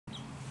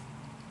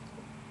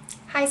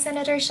Hi,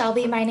 Senator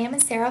Shelby. My name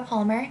is Sarah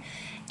Palmer,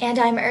 and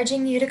I'm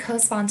urging you to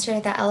co-sponsor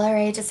the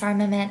LRA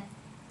Disarmament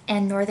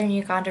and Northern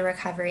Uganda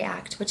Recovery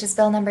Act, which is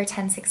Bill number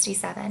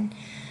 1067.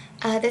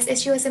 This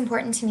issue is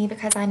important to me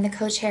because I'm the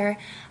co-chair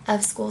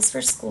of Schools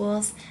for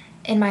Schools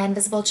in my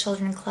Invisible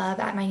Children Club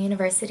at my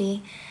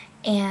university,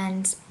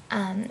 and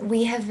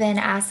we have been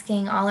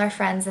asking all our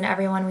friends and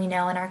everyone we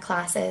know in our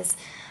classes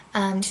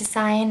to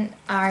sign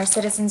our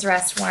citizen's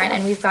arrest warrant,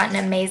 and we've gotten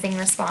an amazing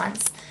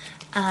response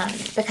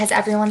because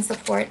everyone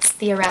supports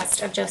the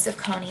arrest of Joseph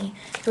Kony,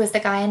 who is the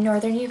guy in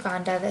northern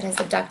Uganda that has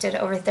abducted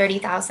over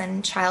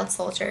 30,000 child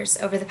soldiers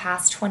over the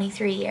past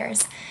 23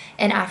 years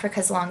in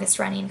Africa's longest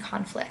running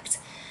conflict.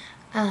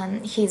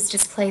 He's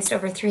displaced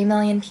over 3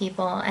 million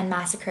people and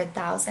massacred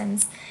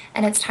thousands,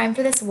 and it's time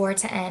for this war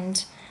to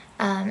end,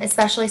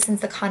 especially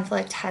since the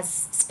conflict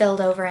has spilled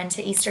over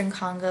into eastern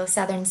Congo,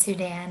 southern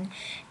Sudan,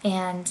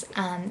 and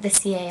the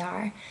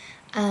CAR.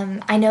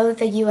 I know that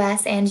the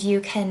US and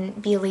you can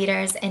be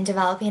leaders in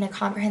developing a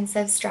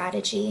comprehensive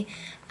strategy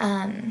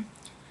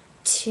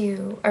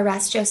to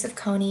arrest Joseph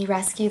Kony,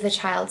 rescue the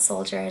child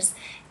soldiers,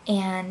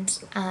 and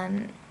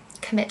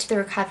commit to the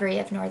recovery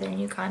of northern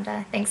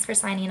Uganda. Thanks for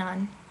signing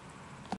on.